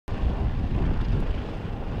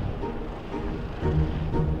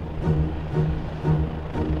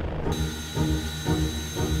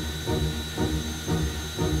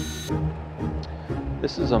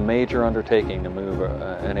This is a major undertaking to move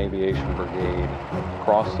an aviation brigade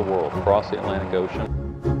across the world, across the Atlantic Ocean.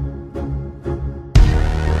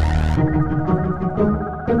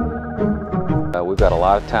 We've got a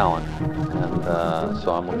lot of talent, and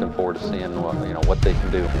so I'm looking forward to seeing what they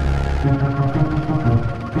can do.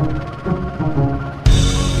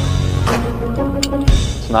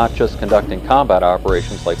 It's not just conducting combat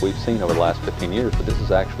operations like we've seen over the last 15 years, but this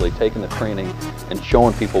is actually taking the training and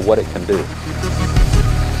showing people what it can do.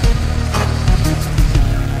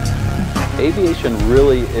 Aviation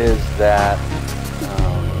really is that,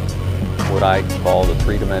 what I call the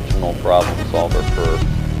three-dimensional problem solver for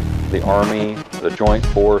the Army, the Joint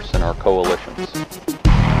Force, and our coalitions.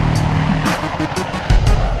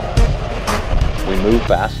 We move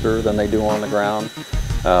faster than they do on the ground.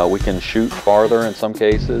 We can shoot farther in some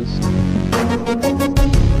cases.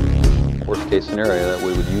 Worst case scenario, that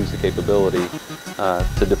we would use the capability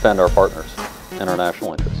to defend our partners and our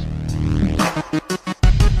national interests.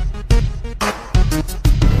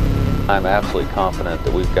 I'm absolutely confident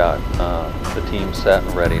that we've got the team set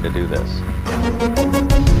and ready to do this.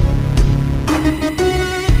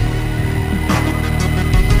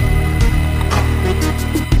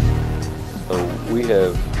 So we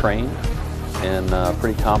have trained in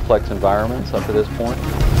pretty complex environments up to this point.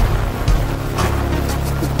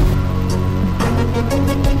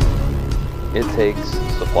 It takes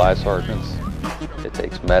supply sergeants, it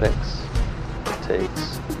takes medics, it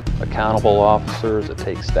takes accountable officers, it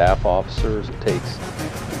takes staff officers, it takes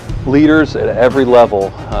leaders at every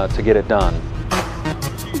level to get it done.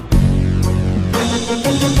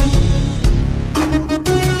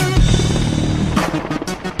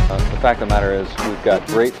 The fact of the matter is we've got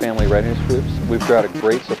great family readiness groups, we've got a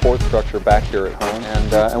great support structure back here at home,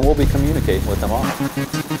 and we'll be communicating with them all.